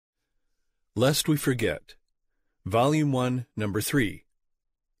Lest We Forget, Volume 1, Number 3.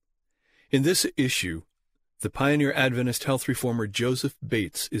 In this issue, the pioneer Adventist health reformer Joseph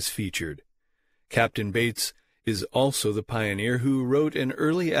Bates is featured. Captain Bates is also the pioneer who wrote an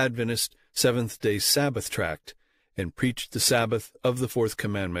early Adventist Seventh-day Sabbath tract and preached the Sabbath of the Fourth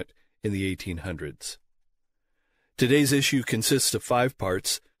Commandment in the 1800s. Today's issue consists of 5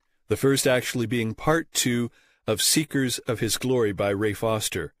 parts, the first actually being Part 2 of Seekers of His Glory by Ray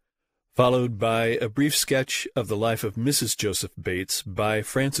Foster, followed by a brief sketch of the life of Mrs. Joseph Bates by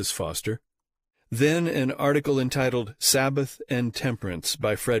Francis Foster, then an article entitled Sabbath and Temperance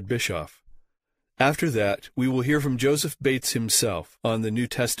by Fred Bischoff. After that, we will hear from Joseph Bates himself on the New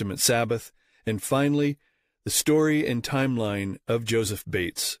Testament Sabbath, and finally, the story and timeline of Joseph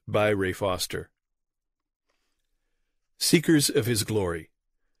Bates by Ray Foster. Seekers of His Glory,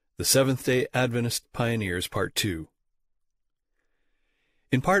 the Seventh-day Adventist Pioneers, Part 2.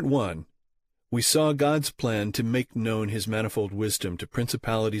 In Part 1, we saw God's plan to make known His manifold wisdom to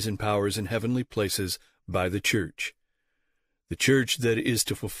principalities and powers in heavenly places by the church. The church that is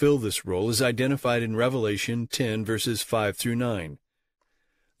to fulfill this role is identified in Revelation 10, verses 5 through 9.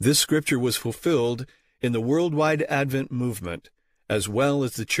 This scripture was fulfilled in the worldwide Advent movement, as well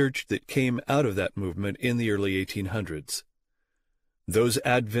as the church that came out of that movement in the early 1800s. Those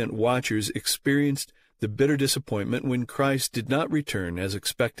Advent watchers experienced the bitter disappointment when Christ did not return as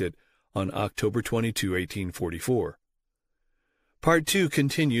expected on October 22, 1844. Part 2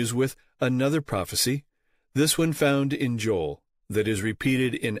 continues with another prophecy, this one found in Joel, that is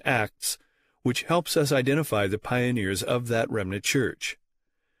repeated in Acts, which helps us identify the pioneers of that remnant church.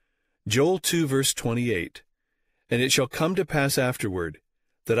 Joel 2, verse 28, And it shall come to pass afterward,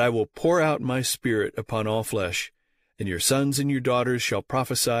 that I will pour out my Spirit upon all flesh, and your sons and your daughters shall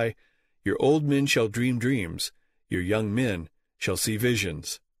prophesy, your old men shall dream dreams, your young men shall see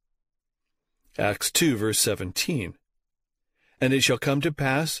visions. Acts 2, verse 17, And it shall come to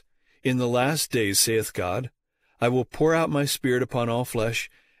pass, in the last days, saith God, I will pour out my Spirit upon all flesh,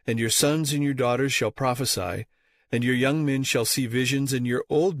 and your sons and your daughters shall prophesy, and your young men shall see visions, and your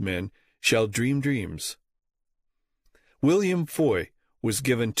old men shall dream dreams. William Foy was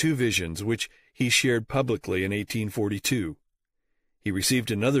given 2 visions, which he shared publicly in 1842. He received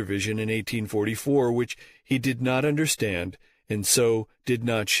another vision in 1844, which he did not understand, and so did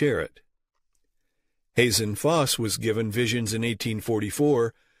not share it. Hazen Foss was given visions in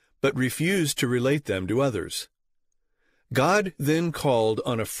 1844, but refused to relate them to others. God then called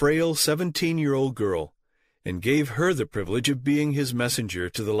on a frail 17-year-old girl and gave her the privilege of being His messenger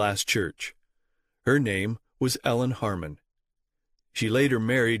to the last church. Her name was Ellen Harmon. She later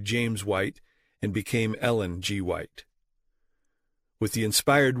married James White and became Ellen G. White. With the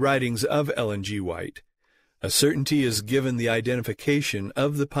inspired writings of Ellen G. White, a certainty is given the identification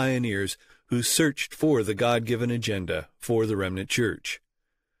of the pioneers who searched for the God-given agenda for the remnant church.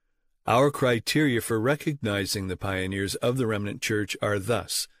 Our criteria for recognizing the pioneers of the remnant church are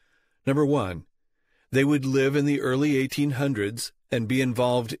thus: Number 1, they would live in the early 1800s and be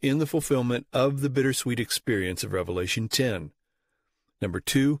involved in the fulfillment of the bittersweet experience of Revelation 10. Number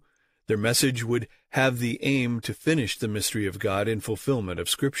 2, their message would have the aim to finish the mystery of God in fulfillment of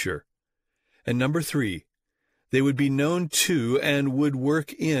Scripture. And number 3, they would be known to and would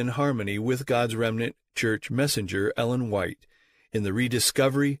work in harmony with God's remnant church messenger, Ellen White, in the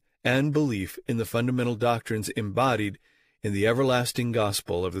rediscovery and belief in the fundamental doctrines embodied in the everlasting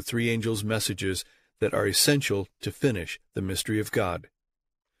gospel of the 3 angels' messages that are essential to finish the mystery of God.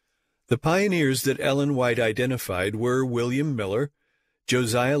 The pioneers that Ellen White identified were William Miller,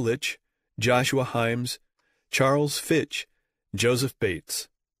 Josiah Litch, Joshua Himes, Charles Fitch, Joseph Bates.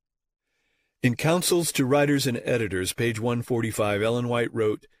 In Counsels to Writers and Editors, page 145, Ellen White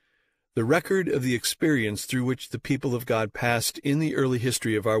wrote, The record of the experience through which the people of God passed in the early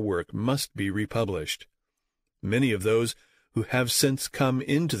history of our work must be republished. Many of those who have since come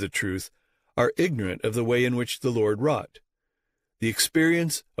into the truth are ignorant of the way in which the Lord wrought. The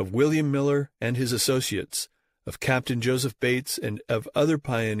experience of William Miller and his associates, of Captain Joseph Bates, and of other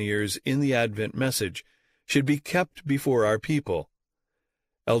pioneers in the Advent message should be kept before our people.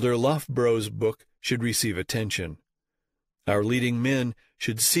 Elder Loughborough's book should receive attention. Our leading men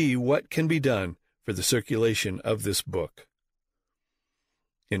should see what can be done for the circulation of this book.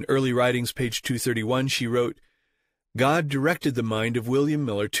 In Early Writings, page 231, she wrote, God directed the mind of William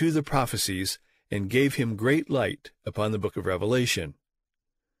Miller to the prophecies and gave him great light upon the book of Revelation.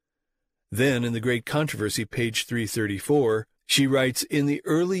 Then, in the Great Controversy, page 334, she writes, In the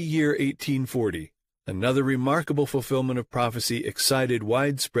early year 1840, another remarkable fulfillment of prophecy excited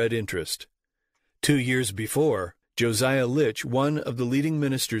widespread interest. 2 years before, Josiah Litch, one of the leading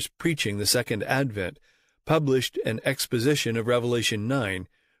ministers preaching the Second Advent, published an exposition of Revelation 9,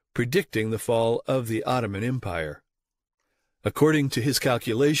 predicting the fall of the Ottoman Empire. According to his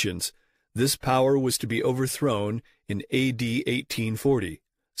calculations, this power was to be overthrown in A.D. 1840,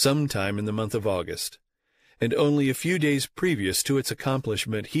 sometime in the month of August. And only a few days previous to its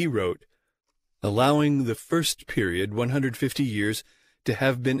accomplishment, he wrote, allowing the first period, 150 years, to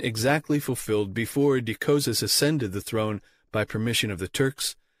have been exactly fulfilled before Decosus ascended the throne by permission of the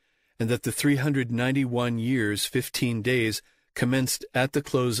Turks, and that the 391 years, 15 days, commenced at the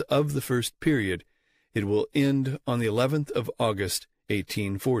close of the first period, it will end on the 11th of August,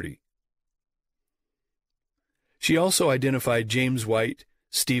 1840. She also identified James White,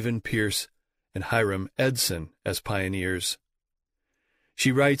 Stephen Pierce, and Hiram Edson as pioneers.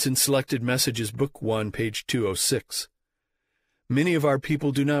 She writes in Selected Messages, Book 1, page 206, "Many of our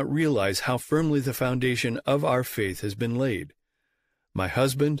people do not realize how firmly the foundation of our faith has been laid. My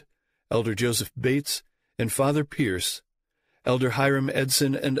husband, Elder Joseph Bates, and Father Pierce, Elder Hiram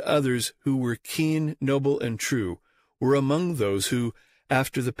Edson, and others who were keen, noble, and true, were among those who,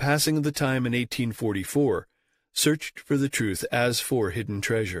 after the passing of the time in 1844, searched for the truth as for hidden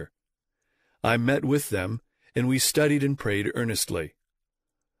treasure. I met with them, and we studied and prayed earnestly.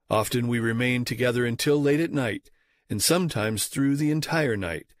 Often we remained together until late at night, and sometimes through the entire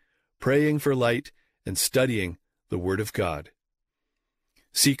night, praying for light and studying the Word of God.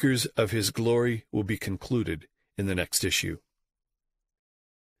 Seekers of His glory will be concluded in the next issue."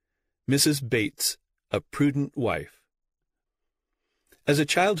 Mrs. Bates, a prudent wife. As a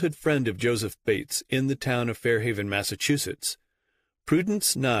childhood friend of Joseph Bates in the town of Fairhaven, Massachusetts,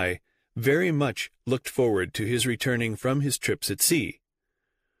 Prudence Nye very much looked forward to his returning from his trips at sea.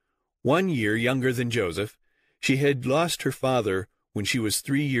 1 year younger than Joseph, she had lost her father when she was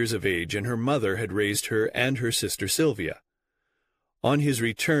 3 years of age, and her mother had raised her and her sister Sylvia. On his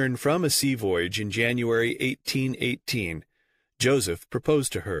return from a sea voyage in January 1818, Joseph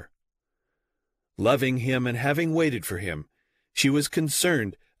proposed to her. Loving him and having waited for him, she was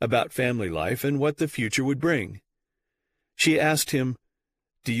concerned about family life and what the future would bring. She asked him,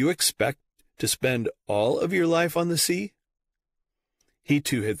 "Do you expect to spend all of your life on the sea?" He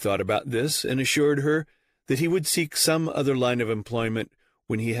too had thought about this and assured her that he would seek some other line of employment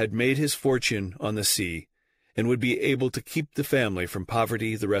when he had made his fortune on the sea and would be able to keep the family from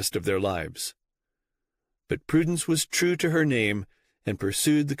poverty the rest of their lives. But Prudence was true to her name and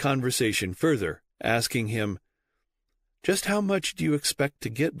pursued the conversation further, asking him, "Just how much do you expect to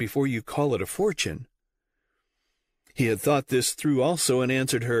get before you call it a fortune?" He had thought this through also and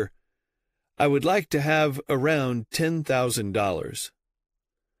answered her, "I would like to have around $10,000.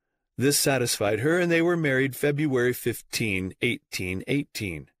 This satisfied her, and they were married February 15,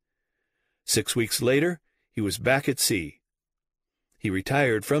 1818. 6 weeks later, he was back at sea. He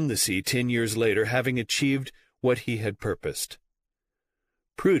retired from the sea 10 years later, having achieved what he had purposed.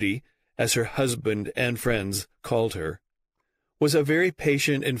 Prudy, as her husband and friends called her, was a very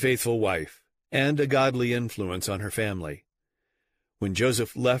patient and faithful wife, and a godly influence on her family. When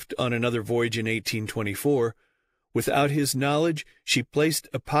Joseph left on another voyage in 1824, without his knowledge, she placed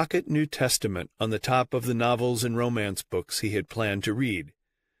a pocket New Testament on the top of the novels and romance books he had planned to read.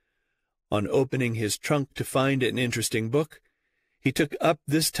 On opening his trunk to find an interesting book, he took up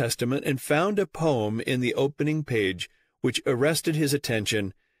this testament and found a poem in the opening page which arrested his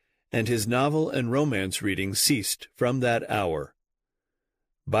attention, and his novel and romance reading ceased from that hour.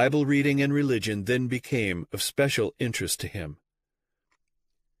 Bible reading and religion then became of special interest to him.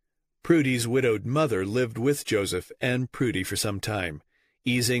 Prudy's widowed mother lived with Joseph and Prudy for some time,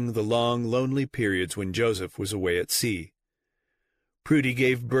 easing the long, lonely periods when Joseph was away at sea. Prudy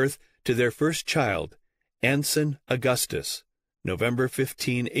gave birth to their first child, Anson Augustus, November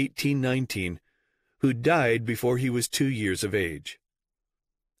 15, 1819, who died before he was 2 years of age.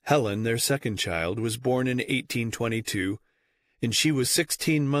 Helen, their second child, was born in 1822, and she was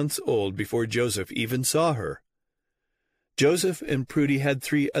 16 months old before Joseph even saw her. Joseph and Prudy had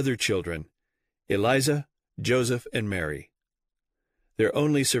 3 other children, Eliza, Joseph, and Mary. Their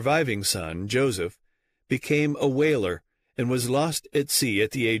only surviving son, Joseph, became a whaler and was lost at sea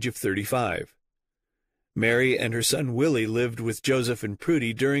at the age of 35. Mary and her son Willie lived with Joseph and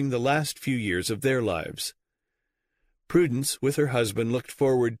Prudy during the last few years of their lives. Prudence, with her husband, looked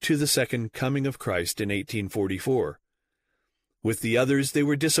forward to the second coming of Christ in 1844. With the others, they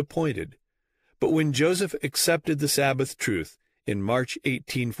were disappointed. But when Joseph accepted the Sabbath truth in March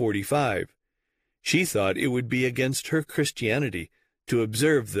 1845, she thought it would be against her Christianity to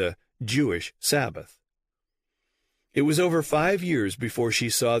observe the Jewish Sabbath. It was over 5 years before she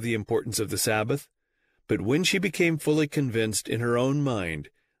saw the importance of the Sabbath, But when she became fully convinced in her own mind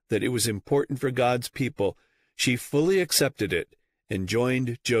that it was important for God's people, she fully accepted it and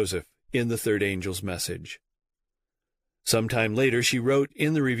joined Joseph in the third angel's message. Sometime later she wrote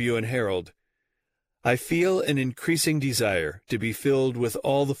in the Review and Herald, "I feel an increasing desire to be filled with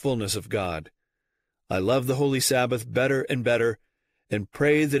all the fullness of God. I love the Holy Sabbath better and better, and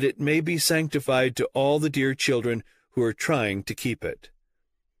pray that it may be sanctified to all the dear children who are trying to keep it.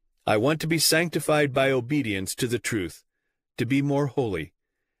 I want to be sanctified by obedience to the truth, to be more holy,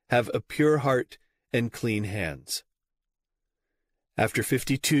 have a pure heart and clean hands." After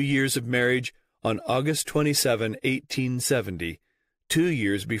 52 years of marriage, on August 27, 1870, 2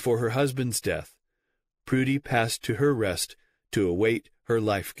 years before her husband's death, Prudy passed to her rest to await her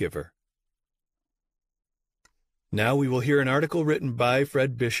life-giver. Now we will hear an article written by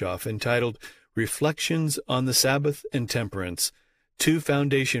Fred Bischoff entitled Reflections on the Sabbath and Temperance, Two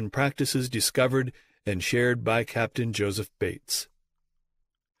Foundation Practices Discovered and Shared by Captain Joseph Bates.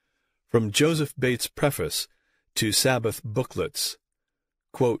 From Joseph Bates' Preface to Sabbath Booklets,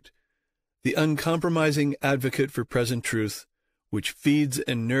 quote, "The uncompromising advocate for present truth, which feeds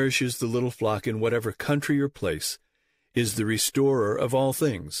and nourishes the little flock in whatever country or place, is the restorer of all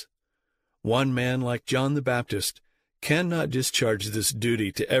things. One man like John the Baptist cannot discharge this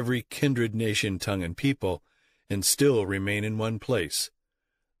duty to every kindred nation, tongue, and people, and still remain in one place.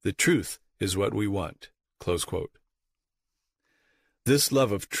 The truth is what we want." Close quote. This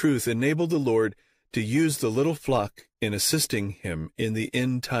love of truth enabled the Lord to use the little flock in assisting him in the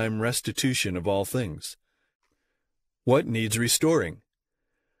end-time restitution of all things. What needs restoring?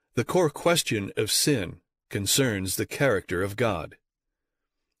 The core question of sin concerns the character of God.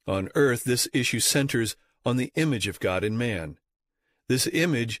 On earth, this issue centers on the image of God in man. This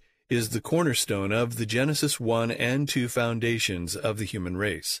image is the cornerstone of the Genesis 1 and 2 foundations of the human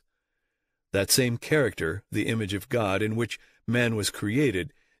race. That same character, the image of God in which man was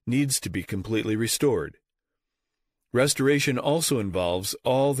created, needs to be completely restored. Restoration also involves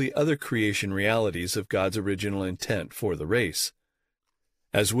all the other creation realities of God's original intent for the race.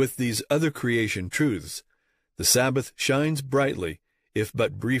 As with these other creation truths, the Sabbath shines brightly, if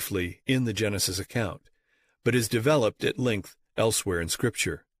but briefly, in the Genesis account, but is developed at length elsewhere in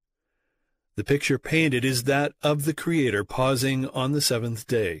Scripture. The picture painted is that of the Creator pausing on the seventh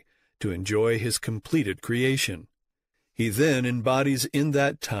day to enjoy his completed creation. He then embodies in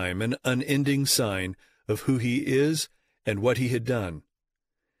that time an unending sign of who he is and what he had done.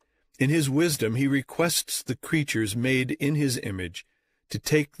 In his wisdom, he requests the creatures made in his image to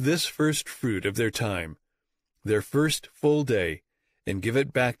take this first fruit of their time, their first full day, and give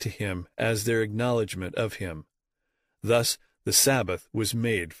it back to him as their acknowledgment of him. Thus the Sabbath was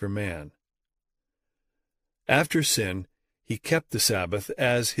made for man. After sin, he kept the Sabbath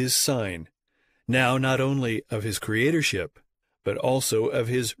as his sign, now not only of his creatorship, but also of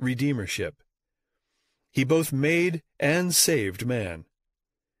his redeemership. He both made and saved man.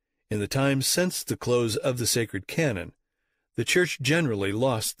 In the time since the close of the sacred canon, the Church generally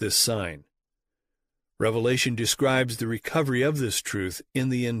lost this sign. Revelation describes the recovery of this truth in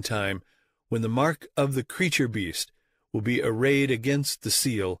the end time, when the mark of the creature beast will be arrayed against the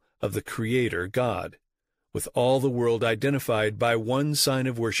seal of the Creator God, with all the world identified by one sign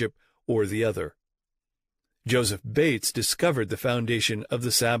of worship or the other. Joseph Bates discovered the foundation of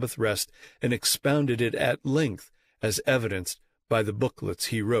the Sabbath rest and expounded it at length, as evidenced by the booklets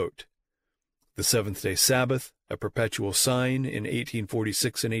he wrote. The Seventh-day Sabbath, a Perpetual Sign in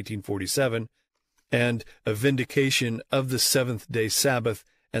 1846 and 1847, and A Vindication of the Seventh-day Sabbath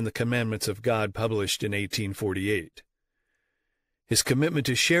and the Commandments of God, published in 1848. His commitment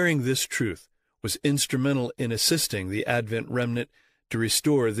to sharing this truth was instrumental in assisting the Advent remnant to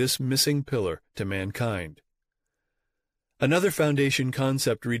restore this missing pillar to mankind. Another foundation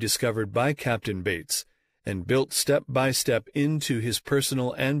concept rediscovered by Captain Bates and built step by step into his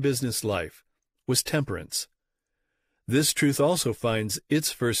personal and business life was temperance. This truth also finds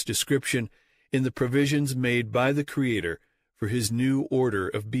its first description in the provisions made by the Creator for his new order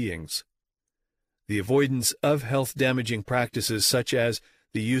of beings. The avoidance of health-damaging practices such as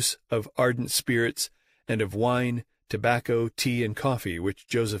the use of ardent spirits and of wine, tobacco, tea, and coffee, which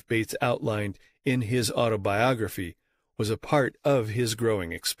Joseph Bates outlined in his autobiography, was a part of his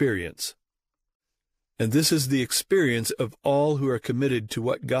growing experience. And this is the experience of all who are committed to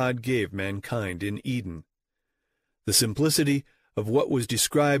what God gave mankind in Eden. The simplicity of what was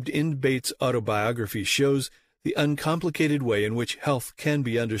described in Bates' autobiography shows the uncomplicated way in which health can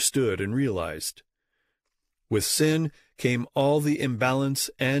be understood and realized. With sin came all the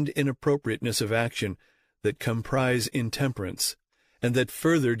imbalance and inappropriateness of action that comprise intemperance, and that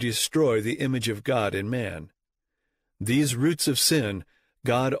further destroy the image of God in man. These roots of sin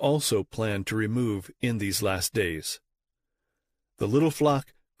God also planned to remove in these last days. The little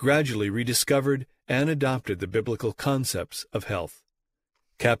flock gradually rediscovered and adopted the biblical concepts of health.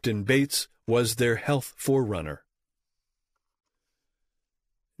 Captain Bates was their health forerunner.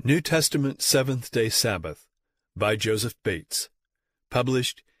 New Testament Seventh-day Sabbath by Joseph Bates,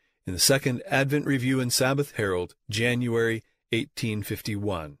 published in the Second Advent Review and Sabbath Herald, January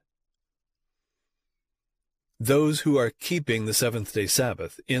 1851. Those who are keeping the seventh-day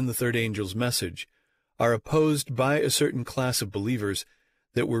Sabbath in the third angel's message are opposed by a certain class of believers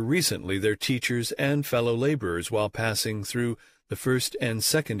that were recently their teachers and fellow laborers while passing through the first and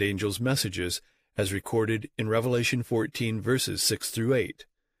second angel's messages as recorded in Revelation 14, verses 6 through 8.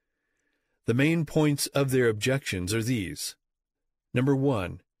 The main points of their objections are these. Number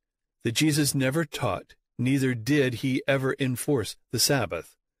 1, that Jesus never taught, neither did he ever enforce the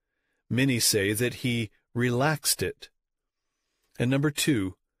Sabbath. Many say that he relaxed it. And number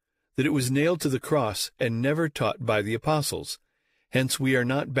 2, that it was nailed to the cross and never taught by the apostles. Hence we are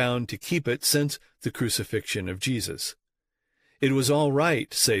not bound to keep it since the crucifixion of Jesus. It was all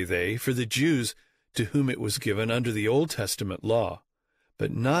right, say they, for the Jews to whom it was given under the Old Testament law,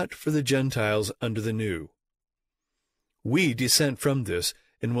 but not for the Gentiles under the New. We dissent from this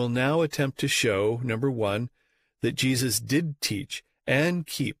and will now attempt to show, number 1, that Jesus did teach and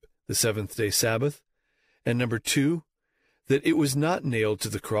keep the seventh-day Sabbath, and number 2, that it was not nailed to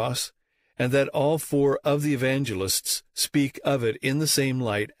the cross, and that all 4 of the evangelists speak of it in the same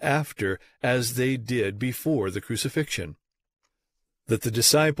light after as they did before the crucifixion. That the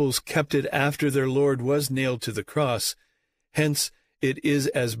disciples kept it after their Lord was nailed to the cross, hence it is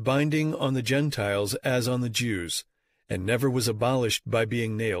as binding on the Gentiles as on the Jews, and never was abolished by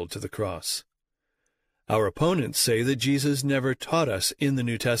being nailed to the cross. Our opponents say that Jesus never taught us in the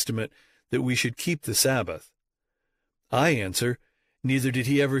New Testament that we should keep the Sabbath. I answer, neither did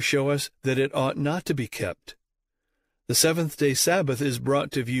he ever show us that it ought not to be kept. The seventh-day Sabbath is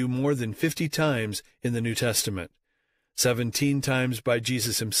brought to view more than 50 times in the New Testament, 17 times by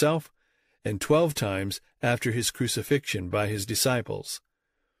Jesus himself, and 12 times after his crucifixion by his disciples.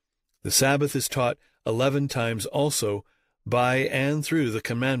 The Sabbath is taught 11 times also by and through the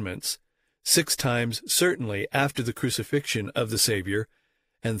commandments, 6 times certainly after the crucifixion of the Savior,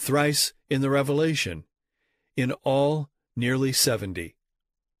 and thrice in the Revelation, in all nearly 70.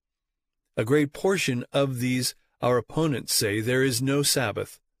 A great portion of these our opponents say there is no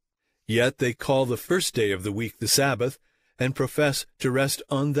Sabbath, yet they call the first day of the week the Sabbath and profess to rest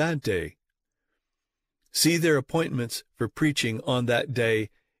on that day. See their appointments for preaching on that day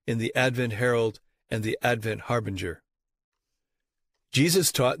in the Advent Herald and the Advent Harbinger.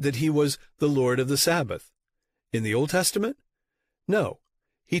 Jesus taught that he was the Lord of the Sabbath. In the Old Testament? No,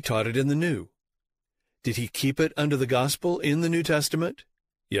 he taught it in the New. Did he keep it under the gospel in the New Testament?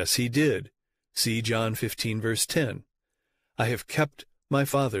 Yes, he did. See John 15, verse 10. I have kept my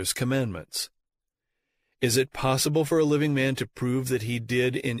Father's commandments. Is it possible for a living man to prove that he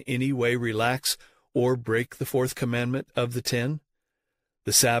did in any way relax or break the 4th commandment of the 10?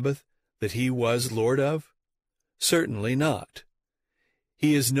 The Sabbath that he was Lord of? Certainly not.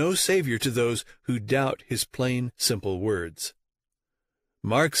 He is no Savior to those who doubt his plain, simple words.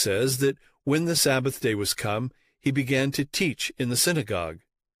 Mark says that when the Sabbath day was come, he began to teach in the synagogue.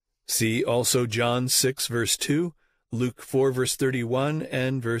 See also John 6, verse 2, Luke 4, verse 31,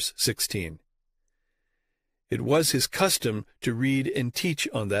 and verse 16. It was his custom to read and teach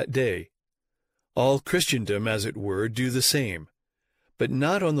on that day. All Christendom, as it were, do the same, but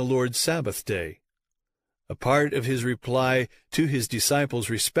not on the Lord's Sabbath day. A part of his reply to his disciples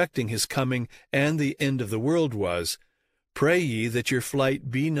respecting his coming and the end of the world was, Pray ye that your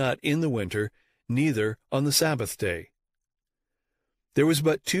flight be not in the winter, neither on the Sabbath day. There was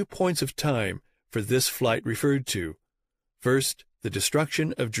but 2 points of time for this flight referred to. First, the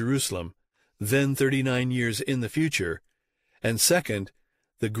destruction of Jerusalem, then 39 years in the future, and second,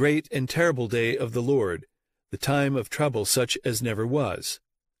 the great and terrible day of the Lord, the time of trouble such as never was.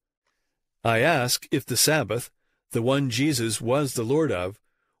 I ask if the Sabbath, the one Jesus was the Lord of,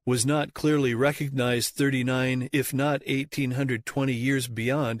 was not clearly recognized 39, if not 1820 years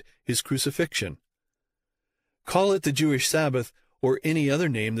beyond his crucifixion. Call it the Jewish Sabbath or any other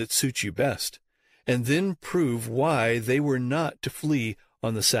name that suits you best, and then prove why they were not to flee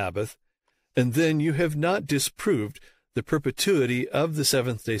on the Sabbath, and then you have not disproved the perpetuity of the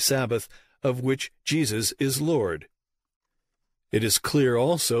seventh-day Sabbath of which Jesus is Lord. It is clear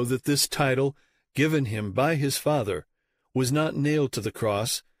also that this title, given him by his Father, was not nailed to the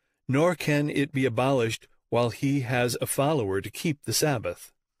cross, nor can it be abolished while he has a follower to keep the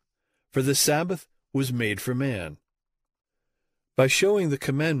Sabbath. For the Sabbath was made for man. By showing the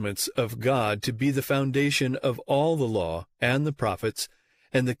commandments of God to be the foundation of all the law and the prophets,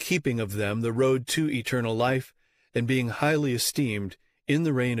 and the keeping of them the road to eternal life, and being highly esteemed in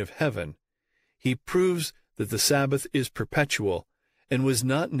the reign of heaven, he proves that the Sabbath is perpetual, and was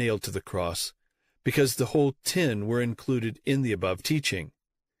not nailed to the cross, because the whole 10 were included in the above teaching.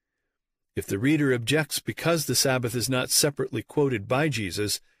 If the reader objects because the Sabbath is not separately quoted by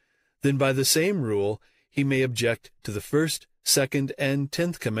Jesus, then by the same rule he may object to the 1st, 2nd, and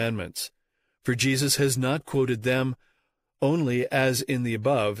 10th commandments, for Jesus has not quoted them only as in the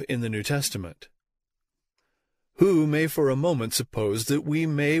above in the New Testament. Who may for a moment suppose that we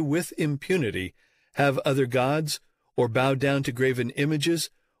may with impunity have other gods, or bow down to graven images,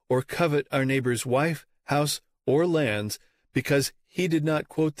 or covet our neighbor's wife, house, or lands, because he did not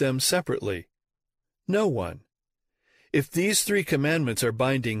quote them separately? No one. If these 3 commandments are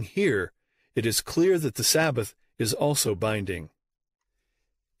binding here, it is clear that the Sabbath is also binding.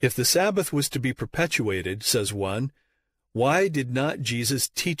 If the Sabbath was to be perpetuated, says one, why did not Jesus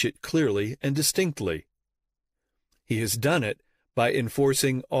teach it clearly and distinctly? He has done it by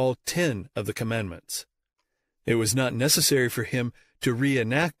enforcing all 10 of the commandments. It was not necessary for him to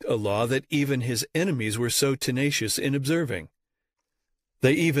reenact a law that even his enemies were so tenacious in observing.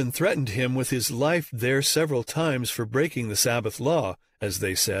 They even threatened him with his life there several times for breaking the Sabbath law, as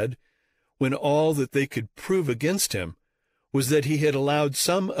they said, when all that they could prove against him was that he had allowed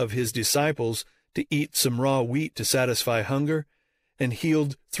some of his disciples to eat some raw wheat to satisfy hunger, and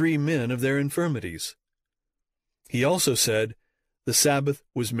healed 3 men of their infirmities. He also said, the Sabbath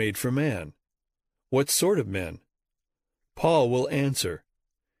was made for man. What sort of men? Paul will answer,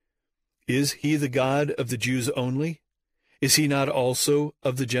 is he the God of the Jews only? Is he not also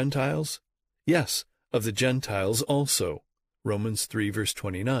of the Gentiles? Yes, of the Gentiles also. Romans 3, verse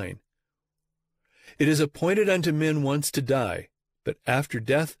 29. It is appointed unto men once to die, but after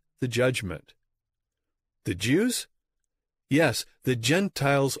death the judgment. The Jews? Yes, the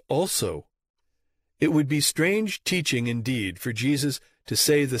Gentiles also. It would be strange teaching indeed for Jesus to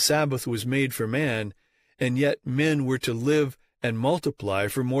say the Sabbath was made for man, and yet men were to live and multiply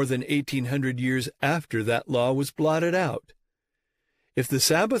for more than 1,800 years after that law was blotted out. If the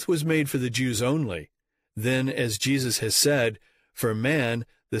Sabbath was made for the Jews only, then, as Jesus has said, for man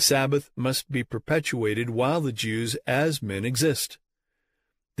the Sabbath must be perpetuated while the Jews as men exist.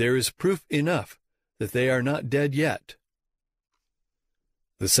 There is proof enough that they are not dead yet.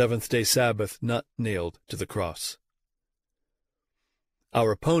 The seventh-day Sabbath not nailed to the cross.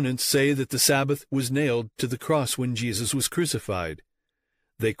 Our opponents say that the Sabbath was nailed to the cross when Jesus was crucified.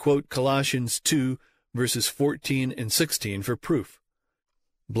 They quote Colossians 2, verses 14 and 16 for proof,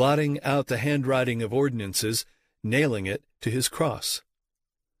 blotting out the handwriting of ordinances, nailing it to his cross.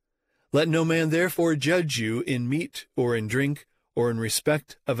 Let no man therefore judge you in meat or in drink, or in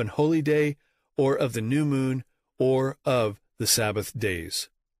respect of an holy day, or of the new moon, or of the Sabbath days.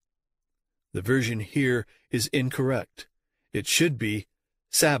 The version here is incorrect. It should be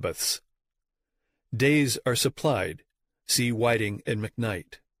Sabbaths. Days are supplied. See Whiting and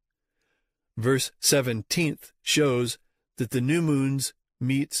McKnight. Verse 17 shows that the new moons,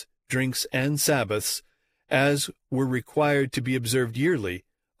 meats, drinks, and Sabbaths, as were required to be observed yearly,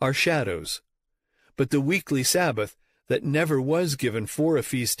 are shadows. But the weekly Sabbath, that never was given for a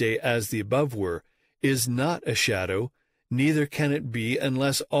feast day as the above were, is not a shadow, neither can it be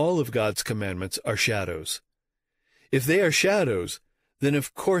unless all of God's commandments are shadows. If they are shadows, then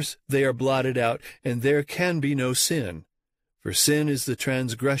of course they are blotted out, and there can be no sin, for sin is the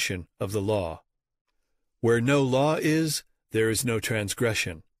transgression of the law. Where no law is, there is no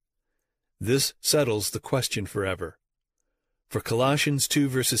transgression. This settles the question forever. For Colossians 2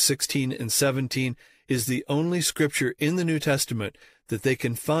 verses 16 and 17 is the only scripture in the New Testament that they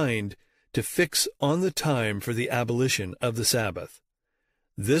can find to fix on the time for the abolition of the Sabbath.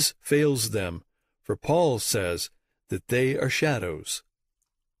 This fails them, for Paul says that they are shadows.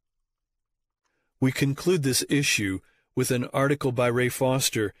 We conclude this issue with an article by Ray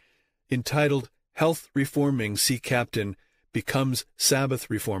Foster entitled Health Reforming Sea Captain Becomes Sabbath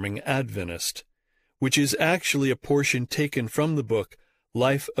Reforming Adventist, which is actually a portion taken from the book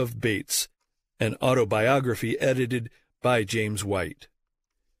Life of Bates, an autobiography edited by James White.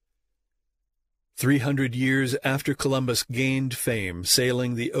 300 years after Columbus gained fame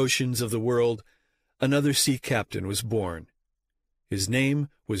sailing the oceans of the world, another sea captain was born. His name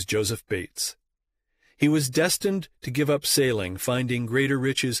was Joseph Bates. He was destined to give up sailing, finding greater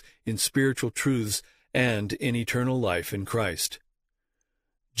riches in spiritual truths and in eternal life in Christ.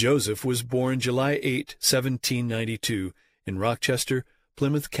 Joseph was born July 8, 1792, in Rochester,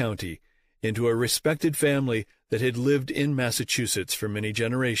 Plymouth County, into a respected family that had lived in Massachusetts for many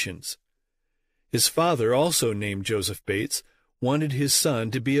generations. His father, also named Joseph Bates, wanted his son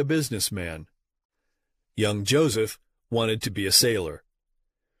to be a businessman. Young Joseph wanted to be a sailor.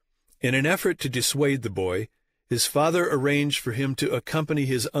 In an effort to dissuade the boy, his father arranged for him to accompany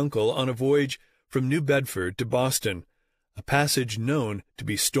his uncle on a voyage from New Bedford to Boston, a passage known to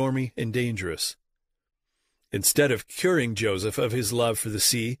be stormy and dangerous. Instead of curing Joseph of his love for the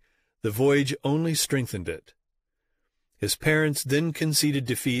sea, the voyage only strengthened it. His parents then conceded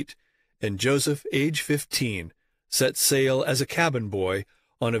defeat, and Joseph, age 15, set sail as a cabin boy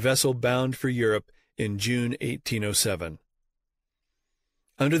on a vessel bound for Europe in June 1807.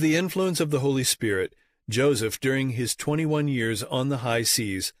 Under the influence of the Holy Spirit, Joseph, during his 21 years on the high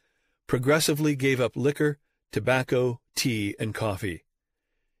seas, progressively gave up liquor, tobacco, tea, and coffee.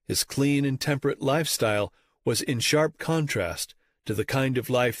 His clean and temperate lifestyle was in sharp contrast to the kind of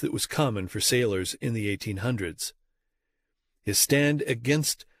life that was common for sailors in the 1800s. His stand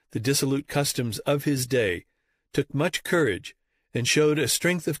against the dissolute customs of his day took much courage and showed a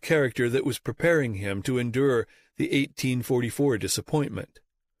strength of character that was preparing him to endure the 1844 disappointment.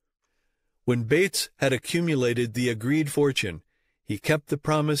 When Bates had accumulated the agreed fortune, he kept the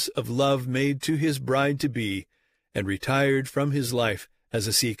promise of love made to his bride-to-be and retired from his life as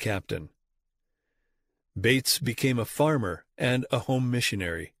a sea captain. Bates became a farmer and a home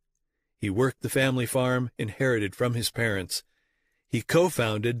missionary. He worked the family farm inherited from his parents. He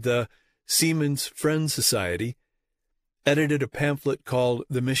co-founded the Seamen's Friends Society, edited a pamphlet called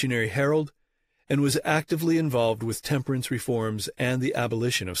The Missionary Herald, and was actively involved with temperance reforms and the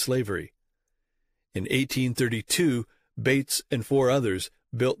abolition of slavery. In 1832, Bates and 4 others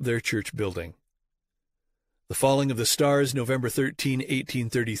built their church building. The falling of the stars, November 13,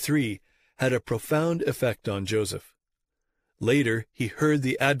 1833, had a profound effect on Joseph. Later, he heard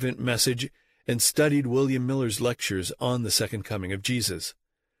the Advent message and studied William Miller's lectures on the second coming of Jesus.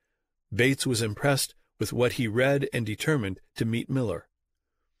 Bates was impressed with what he read and determined to meet Miller.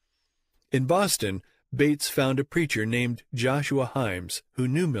 In Boston, Bates found a preacher named Joshua Himes who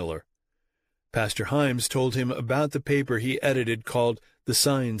knew Miller. Pastor Himes told him about the paper he edited called The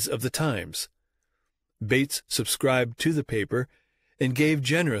Signs of the Times. Bates subscribed to the paper and gave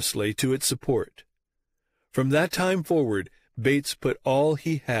generously to its support. From that time forward, Bates put all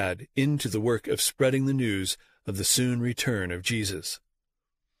he had into the work of spreading the news of the soon return of Jesus.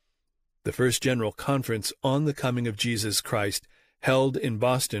 The first General Conference on the coming of Jesus Christ, held in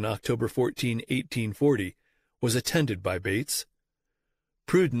Boston October 14, 1840, was attended by Bates.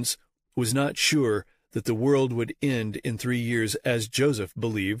 Prudence was not sure that the world would end in 3 years as Joseph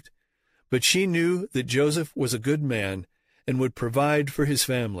believed, but she knew that Joseph was a good man and would provide for his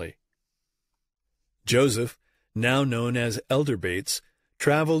family. Joseph, now known as Elder Bates,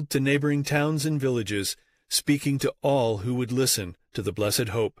 traveled to neighboring towns and villages, speaking to all who would listen to the blessed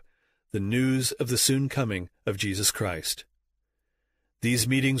hope, the news of the soon coming of Jesus Christ. These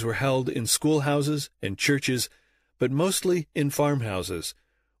meetings were held in schoolhouses and churches, but mostly in farmhouses,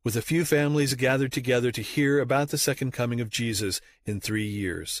 with a few families gathered together to hear about the second coming of Jesus in 3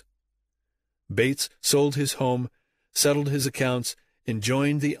 years. Bates sold his home, settled his accounts, and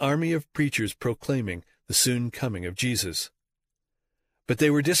joined the army of preachers proclaiming the soon coming of Jesus. But they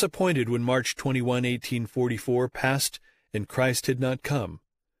were disappointed when March 21, 1844 passed and Christ had not come.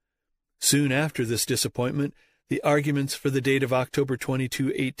 Soon after this disappointment, the arguments for the date of October 22,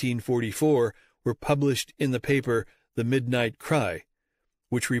 1844 were published in the paper The Midnight Cry,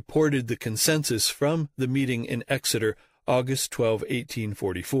 which reported the consensus from the meeting in Exeter, August 12,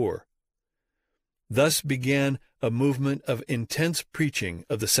 1844. Thus began a movement of intense preaching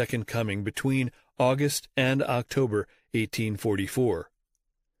of the second coming between August and October 1844.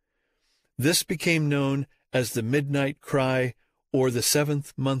 This became known as the Midnight Cry or the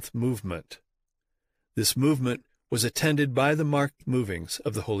Seventh Month Movement. This movement was attended by the marked movings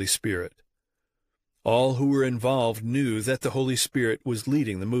of the Holy Spirit. All who were involved knew that the Holy Spirit was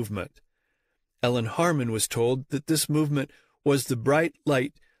leading the movement. Ellen Harmon was told that this movement was the bright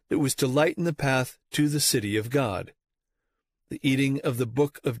light that was to lighten the path to the city of God. The eating of the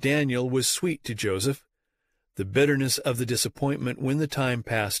book of Daniel was sweet to Joseph. The bitterness of the disappointment when the time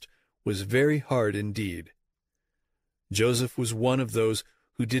passed was very hard indeed. Joseph was one of those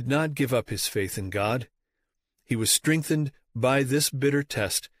who did not give up his faith in God. He was strengthened by this bitter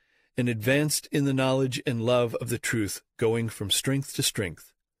test and advanced in the knowledge and love of the truth, going from strength to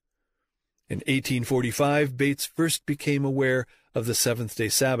strength. In 1845, Bates first became aware of the seventh-day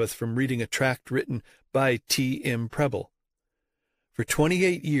Sabbath from reading a tract written by T. M. Preble. For For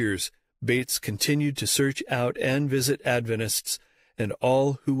 28 years, Bates continued to search out and visit Adventists and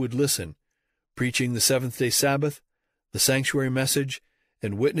all who would listen, preaching the seventh-day Sabbath, the sanctuary message,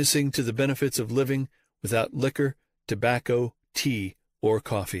 and witnessing to the benefits of living without liquor, tobacco, tea, or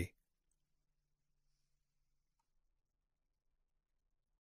coffee.